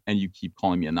Republican and you keep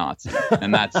calling me a Nazi.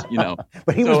 And that's,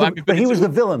 But he was the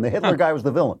villain. The Hitler guy was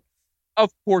the villain. Of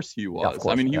course he was. Yeah, of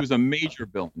course, he was a major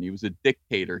villain. He was a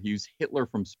dictator. He was Hitler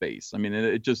from space. I mean,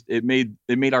 it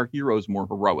made our heroes more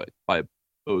heroic by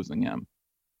opposing him.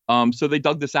 So they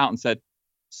dug this out and said,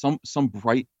 some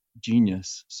bright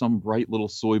genius, some bright little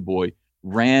soy boy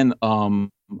ran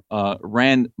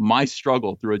My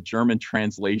Struggle through a German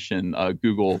translation,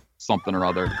 Google something or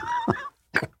other.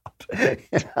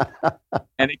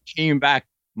 And it came back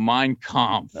Mein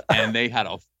Kampf, and they had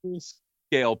a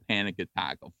full-scale panic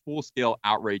attack, a full-scale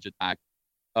outrage attack.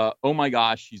 Oh my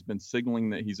gosh, he's been signaling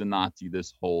that he's a Nazi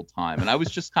this whole time. And I was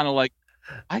just kind of like,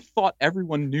 I thought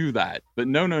everyone knew that, but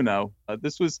no.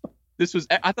 This was.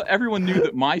 I thought everyone knew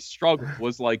that My Struggle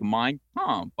was like Mein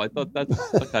Kampf. I thought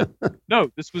that's okay. No.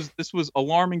 This was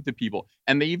alarming to people,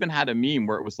 and they even had a meme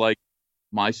where it was like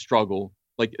My Struggle,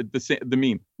 like the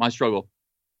meme, My Struggle.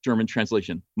 German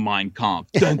translation, Mein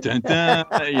Kampf, dun, dun, dun,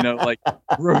 like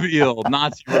reveal,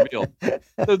 Nazi reveal.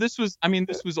 So this was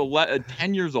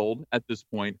 10 years old at this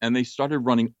point, and they started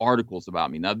running articles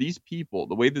about me. Now, these people,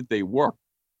 the way that they work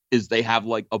is they have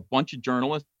like a bunch of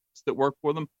journalists that work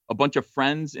for them, a bunch of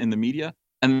friends in the media,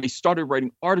 and they started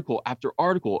writing article after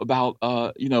article about,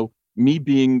 me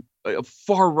being a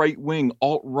far right wing,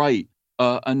 alt-right,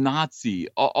 a Nazi,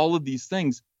 all of these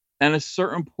things. And a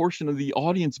certain portion of the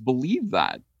audience believed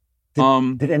that.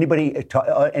 Did anybody,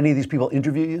 any of these people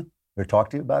interview you or talk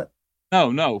to you about it?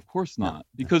 No, of course not,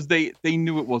 because they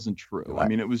knew it wasn't true. Right. I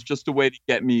mean, it was just a way to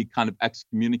get me kind of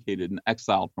excommunicated and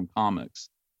exiled from comics.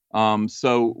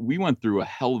 So we went through a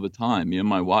hell of a time, me and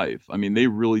my wife. I mean, they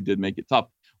really did make it tough.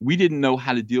 We didn't know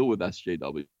how to deal with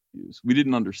SJWs. We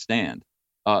didn't understand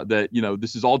that,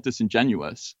 this is all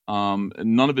disingenuous.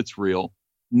 None of it's real.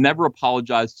 Never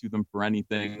apologized to them for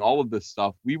anything. All of this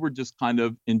stuff. We were just kind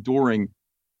of enduring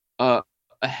a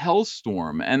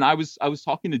hellstorm. And I was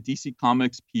talking to DC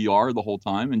Comics PR the whole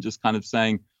time and just kind of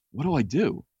saying, what do I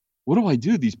do? What do I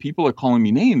do? These people are calling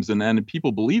me names and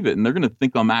people believe it. And they're going to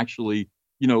think I'm actually,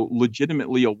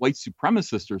 legitimately a white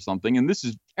supremacist or something. And this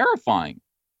is terrifying.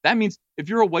 That means if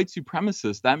you're a white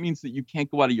supremacist, that means that you can't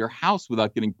go out of your house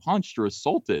without getting punched or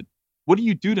assaulted. What do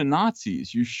you do to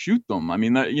Nazis? You shoot them. I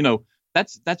mean,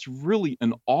 that's really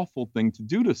an awful thing to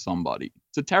do to somebody.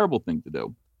 It's a terrible thing to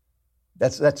do.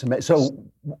 That's amazing.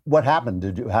 So what happened?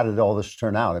 How did all this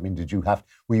turn out? I mean, did you have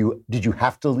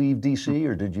to leave DC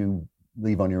or did you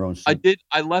leave on your own? I did.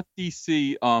 I left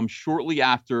DC shortly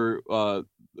after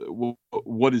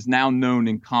what is now known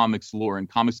in comics lore and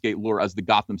Comicsgate lore as the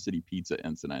Gotham City Pizza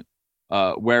incident,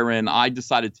 wherein I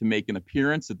decided to make an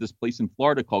appearance at this place in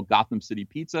Florida called Gotham City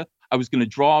Pizza. I was going to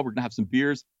draw. We're going to have some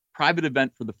beers. Private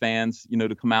event for the fans,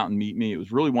 to come out and meet me. It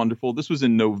was really wonderful. This was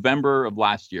in November of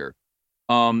last year.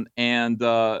 And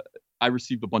I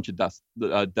received a bunch of death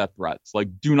threats,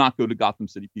 like, do not go to Gotham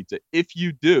City Pizza. If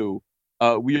you do,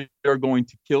 we are going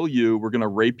to kill you. We're going to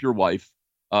rape your wife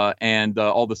and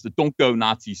all this. Don't go,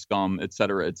 Nazi scum, et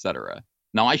cetera, et cetera.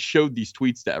 Now, I showed these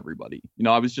tweets to everybody.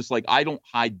 I was just like, I don't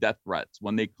hide death threats.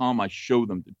 When they come, I show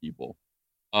them to people.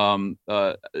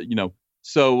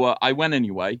 So I went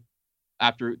anyway.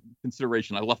 After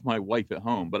consideration, I left my wife at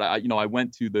home, but I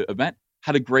went to the event.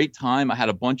 Had a great time. I had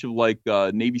a bunch of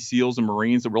Navy SEALs and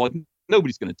Marines that were like,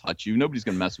 nobody's going to touch you. Nobody's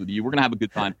going to mess with you. We're going to have a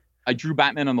good time. I drew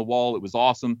Batman on the wall. It was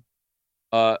awesome.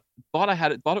 It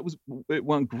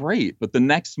went great. But the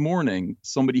next morning,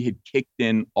 somebody had kicked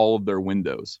in all of their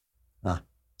windows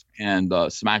and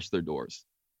smashed their doors.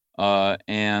 That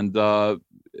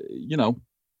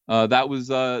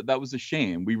was a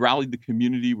shame. We rallied the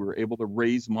community. We were able to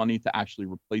raise money to actually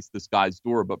replace this guy's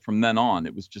door. But from then on,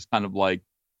 it was just kind of like,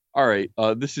 all right,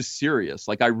 this is serious.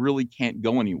 Like, I really can't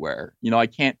go anywhere. I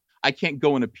can't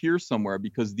go and appear somewhere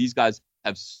because these guys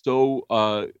have so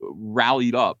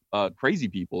rallied up crazy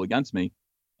people against me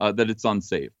that it's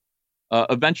unsafe.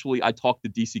 Eventually, I talked to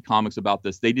DC Comics about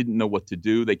this. They didn't know what to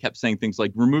do. They kept saying things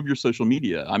like, remove your social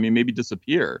media. I mean, maybe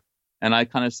disappear. And I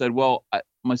kind of said, well,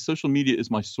 my social media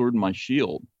is my sword and my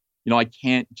shield. I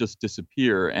can't just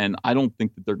disappear. And I don't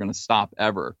think that they're going to stop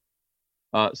ever.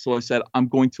 So I said, I'm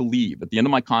going to leave. At the end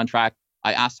of my contract,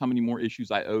 I asked how many more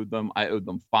issues I owed them. I owed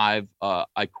them 5.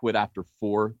 I quit after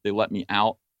 4. They let me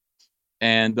out.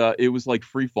 And it was like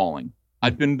free falling.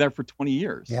 I'd been there for 20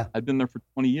 years. Yeah. I'd been there for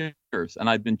 20 years. And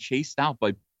I'd been chased out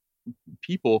by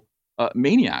people,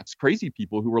 maniacs, crazy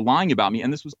people who were lying about me.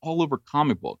 And this was all over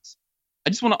comic books. I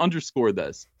just want to underscore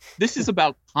this. This is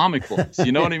about comic books.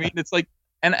 You know what I mean? It's like,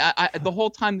 and I the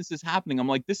whole time this is happening, I'm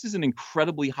like, this is an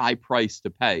incredibly high price to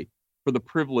pay for the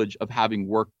privilege of having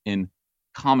worked in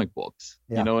comic books.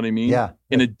 Yeah. You know what I mean? Yeah.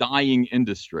 In a dying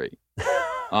industry.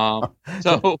 So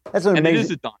that's amazing. And it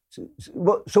is a dying.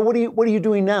 So what are you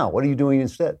doing now? What are you doing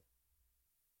instead?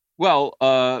 Well,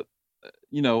 I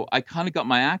kind of got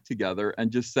my act together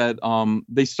and just said,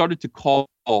 they started to call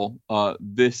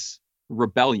this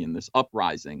rebellion, this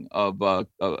uprising of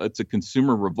it's a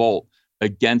consumer revolt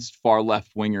against far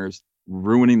left wingers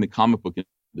ruining the comic book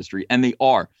industry. And they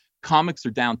are. Comics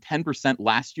are down 10%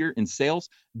 last year in sales.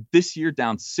 This year,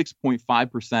 down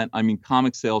 6.5%. I mean,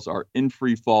 comic sales are in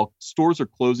free fall. Stores are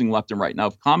closing left and right. Now,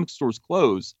 if comic stores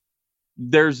close,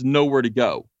 there's nowhere to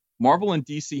go. Marvel and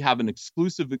DC have an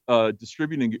exclusive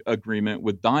distributing agreement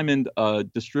with Diamond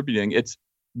Distributing.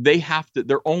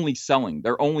 They're only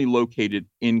located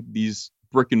in these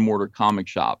brick and mortar comic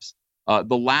shops.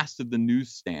 The last of the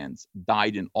newsstands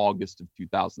died in August of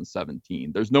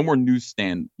 2017. There's no more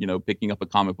newsstand, picking up a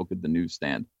comic book at the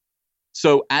newsstand.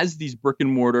 So as these brick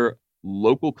and mortar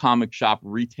local comic shop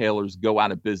retailers go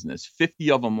out of business,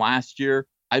 50 of them last year,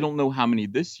 I don't know how many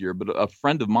this year, but a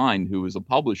friend of mine who is a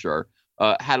publisher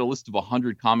had a list of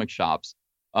 100 comic shops.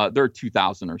 There are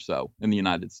 2,000 or so in the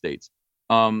United States.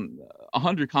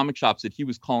 100 comic shops that he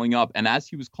was calling up. And as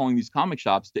he was calling these comic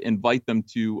shops to invite them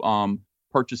to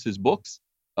purchase his books,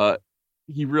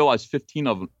 he realized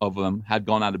 15 of them had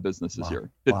gone out of business this year.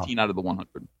 15 out of the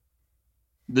 100.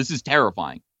 This is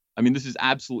terrifying. I mean, this is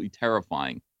absolutely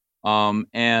terrifying.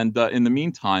 And in the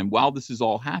meantime, while this is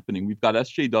all happening, we've got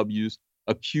SJWs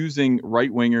accusing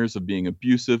right-wingers of being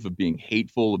abusive, of being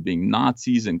hateful, of being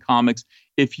Nazis in comics.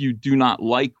 If you do not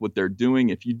like what they're doing,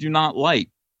 if you do not like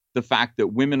the fact that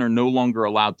women are no longer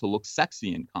allowed to look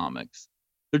sexy in comics,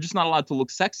 they're just not allowed to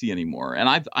look sexy anymore.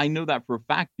 And I know that for a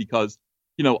fact because,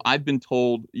 I've been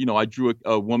told, I drew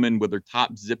a woman with her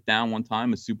top zipped down one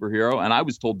time, a superhero, and I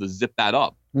was told to zip that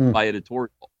up by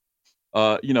editorial.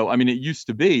 It used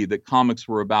to be that comics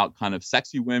were about kind of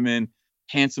sexy women,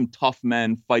 handsome, tough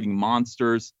men fighting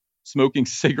monsters, smoking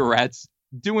cigarettes,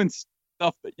 doing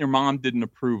stuff that your mom didn't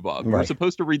approve of. You were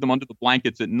supposed to read them under the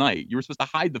blankets at night. You were supposed to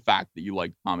hide the fact that you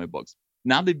liked comic books.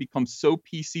 Now they've become so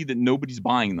PC that nobody's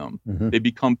buying them. Mm-hmm. They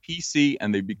become PC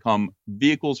and they become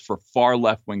vehicles for far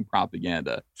left-wing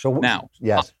propaganda. So now,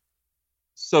 yes.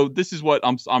 So this is what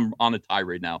I'm on a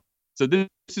tirade now. So this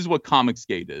is what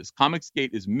Comicsgate is.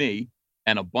 Comicsgate is me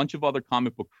and a bunch of other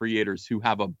comic book creators who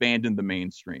have abandoned the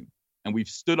mainstream. And we've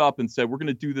stood up and said, we're going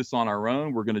to do this on our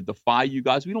own. We're going to defy you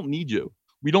guys. We don't need you.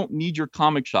 We don't need your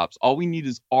comic shops. All we need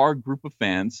is our group of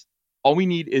fans. All we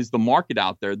need is the market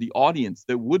out there, the audience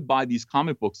that would buy these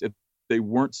comic books if they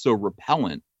weren't so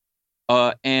repellent.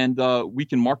 And we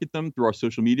can market them through our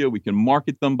social media. We can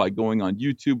market them by going on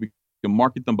YouTube. We can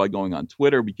market them by going on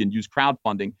Twitter. We can use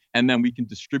crowdfunding, and then we can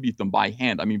distribute them by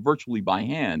hand. I mean, virtually by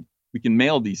hand. We can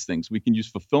mail these things. We can use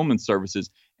fulfillment services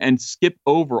and skip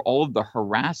over all of the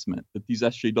harassment that these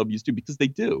SJWs do, because they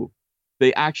do.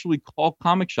 They actually call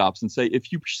comic shops and say,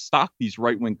 if you stock these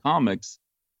right-wing comics,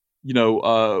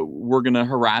 we're going to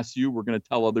harass you. We're going to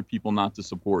tell other people not to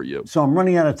support you. So I'm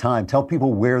running out of time. Tell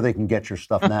people where they can get your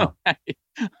stuff now.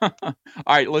 All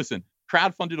right, listen.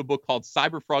 Crowdfunded a book called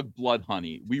Cyberfrog Blood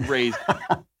Honey. We raised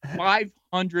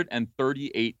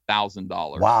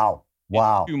 $538,000. Wow.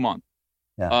 In 2 months.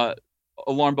 Yeah.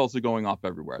 Alarm bells are going off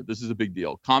everywhere. This is a big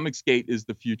deal. Comicsgate is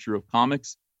the future of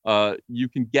comics. You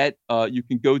can go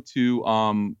to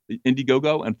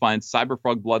Indiegogo and find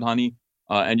Cyberfrog Blood Honey.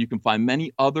 And you can find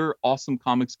many other awesome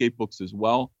Comicsgate books as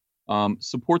well.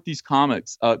 Support these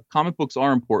comics. Comic books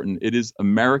are important. It is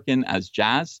American as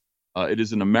jazz. It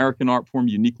is an American art form,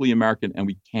 uniquely American, and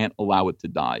we can't allow it to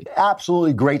die.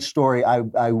 Absolutely great story.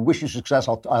 I wish you success.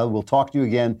 I will talk to you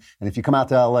again. And if you come out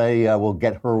to L.A., we'll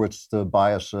get Hurwitz to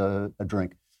buy us a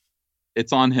drink.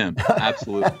 It's on him.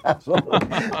 Absolutely. Absolutely.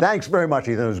 Thanks very much,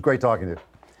 Ethan. It was great talking to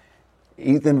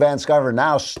you. Ethan Van Sciver,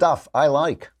 now stuff I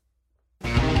like.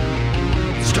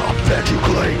 Stuff that you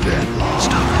claim and like.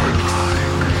 Stuff I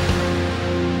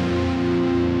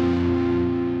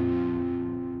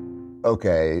like.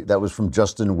 Okay, that was from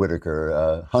Justin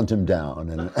Whitaker. Hunt him down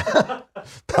and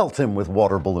pelt him with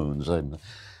water balloons. And,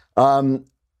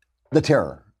 The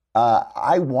Terror.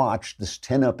 I watched this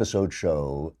 10-episode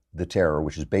show, The Terror,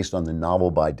 which is based on the novel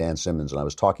by Dan Simmons, and I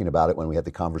was talking about it when we had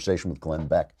the conversation with Glenn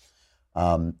Beck,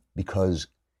 because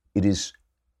it is.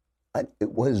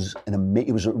 It was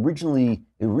originally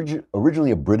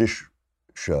a British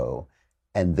show,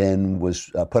 and then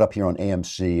was put up here on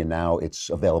AMC, and now it's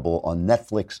available on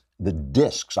Netflix. The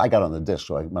discs, I got on the disc,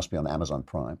 so it must be on Amazon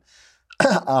Prime.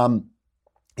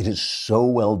 It is so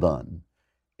well done.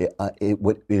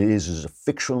 What it is a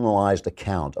fictionalized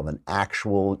account of an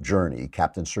actual journey,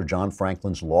 Captain Sir John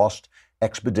Franklin's lost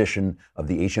expedition of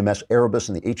the HMS Erebus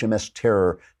and the HMS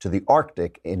Terror to the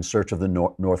Arctic in search of the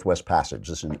Northwest Passage.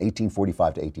 This is in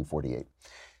 1845 to 1848.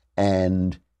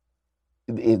 And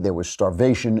there was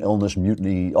starvation, illness,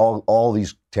 mutiny, all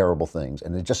these terrible things.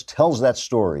 And it just tells that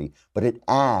story, but it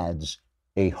adds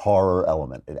a horror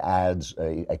element. It adds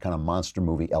a kind of monster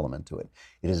movie element to it.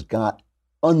 It has got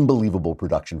unbelievable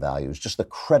production values. Just the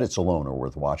credits alone are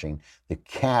worth watching. The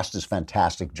cast is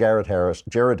fantastic. Jared Harris,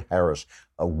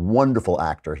 a wonderful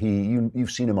actor. You've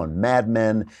seen him on Mad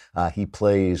Men. He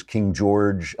plays King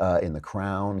George in The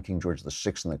Crown, King George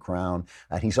VI in The Crown.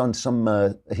 He's on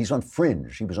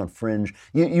Fringe. He was on Fringe.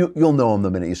 You'll know him the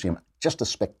minute you see him. Just a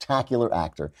spectacular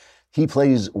actor. He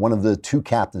plays one of the two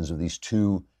captains of these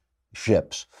two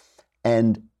ships.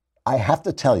 And I have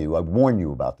to tell you, I warn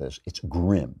you about this, it's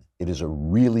grim. It is a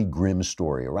really grim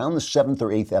story. Around the 7th or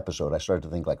 8th episode, I started to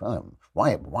think like, oh,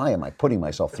 why am I putting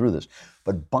myself through this?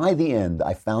 But by the end,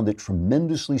 I found it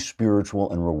tremendously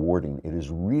spiritual and rewarding. It is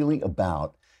really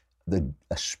about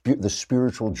the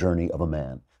spiritual journey of a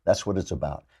man. That's what it's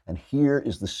about. And here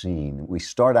is the scene. We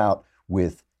start out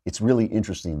with, it's really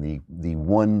interesting, the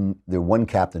one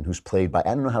captain who's played by,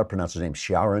 I don't know how to pronounce his name,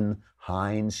 Sharon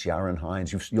Hines.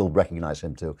 You'll recognize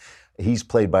him too. He's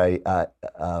played by,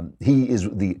 he is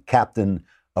the captain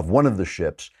of one of the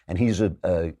ships, and he's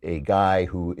a guy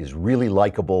who is really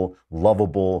likable,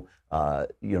 lovable,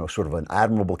 sort of an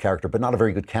admirable character, but not a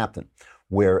very good captain.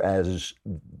 Whereas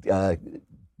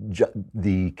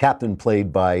the captain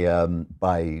played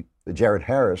by Jared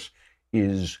Harris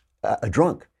is a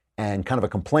drunk and kind of a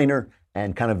complainer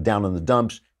and kind of down in the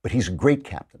dumps, but he's a great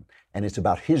captain. And it's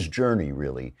about his journey,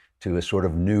 really, to a sort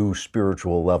of new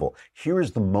spiritual level. Here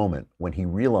is the moment when he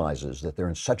realizes that they're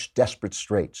in such desperate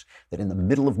straits that in the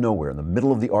middle of nowhere, in the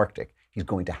middle of the Arctic, he's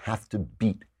going to have to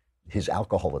beat his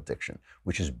alcohol addiction,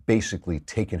 which has basically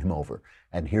taken him over.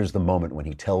 And here's the moment when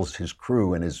he tells his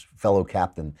crew and his fellow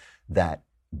captain that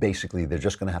basically they're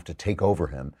just going to have to take over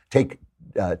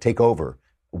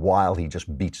while he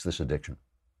just beats this addiction.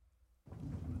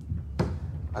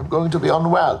 I'm going to be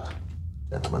unwell,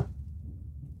 gentlemen.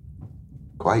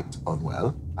 Quite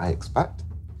unwell, I expect.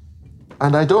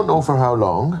 And I don't know for how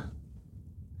long.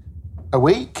 A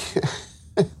week?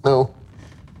 No.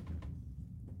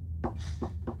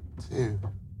 2.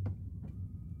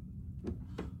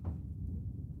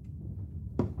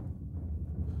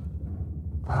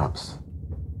 Perhaps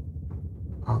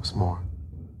more.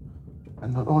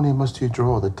 And not only must you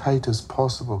draw the tightest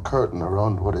possible curtain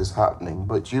around what is happening,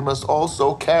 but you must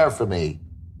also care for me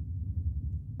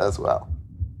as well.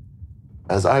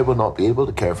 As I will not be able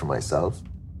to care for myself.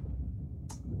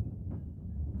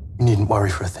 You needn't worry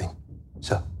for a thing,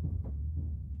 sir.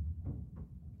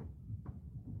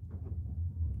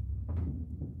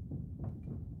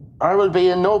 I will be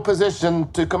in no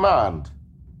position to command.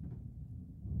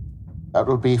 That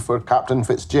will be for Captain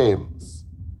Fitzjames,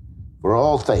 for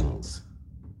all things.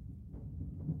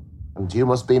 And you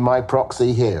must be my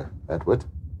proxy here, Edward.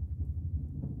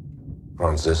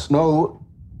 Francis. No,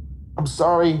 I'm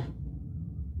sorry,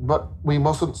 but we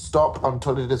mustn't stop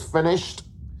until it is finished.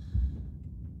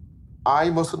 I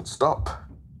mustn't stop,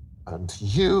 and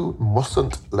you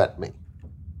mustn't let me.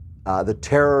 The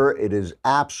Terror, it is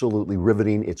absolutely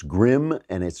riveting. It's grim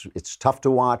and it's tough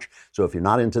to watch. So if you're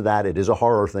not into that, it is a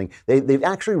horror thing. They've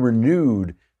actually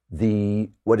renewed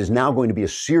what is now going to be a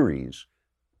series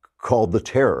called The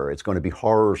Terror. It's going to be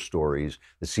horror stories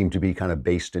that seem to be kind of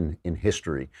based in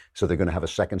history. So they're going to have a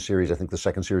second series. I think the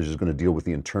second series is going to deal with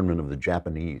the internment of the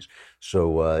Japanese.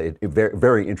 So very,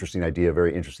 very interesting idea,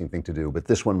 very interesting thing to do. But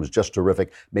this one was just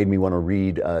terrific. Made me want to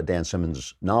read Dan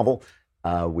Simmons' novel.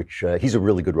 Which he's a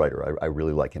really good writer. I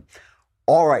really like him.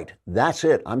 All right, that's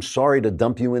it. I'm sorry to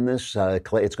dump you in this.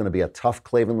 It's going to be a tough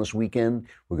Klavanless weekend.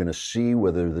 We're going to see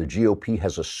whether the GOP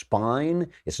has a spine.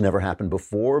 It's never happened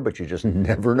before, but you just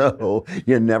never know.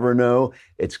 You never know.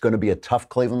 It's going to be a tough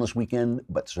Klavanless weekend,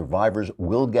 but survivors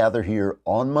will gather here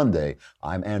on Monday.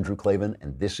 I'm Andrew Klavan,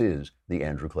 and this is The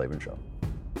Andrew Klavan Show.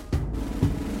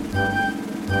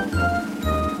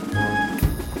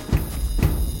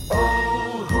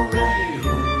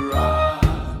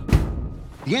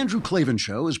 The Andrew Klavan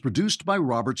Show is produced by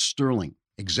Robert Sterling.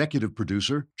 Executive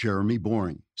producer, Jeremy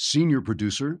Boring. Senior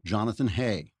producer, Jonathan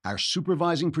Hay. Our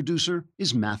supervising producer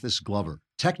is Mathis Glover.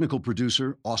 Technical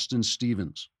producer, Austin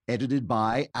Stevens. Edited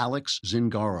by Alex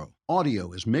Zingaro.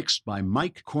 Audio is mixed by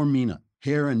Mike Cormina.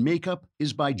 Hair and makeup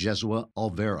is by Jesua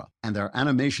Alvera. And our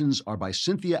animations are by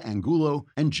Cynthia Angulo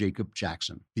and Jacob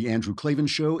Jackson. The Andrew Klavan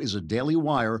Show is a Daily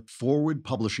Wire Forward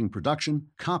Publishing production.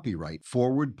 Copyright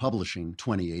Forward Publishing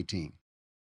 2018.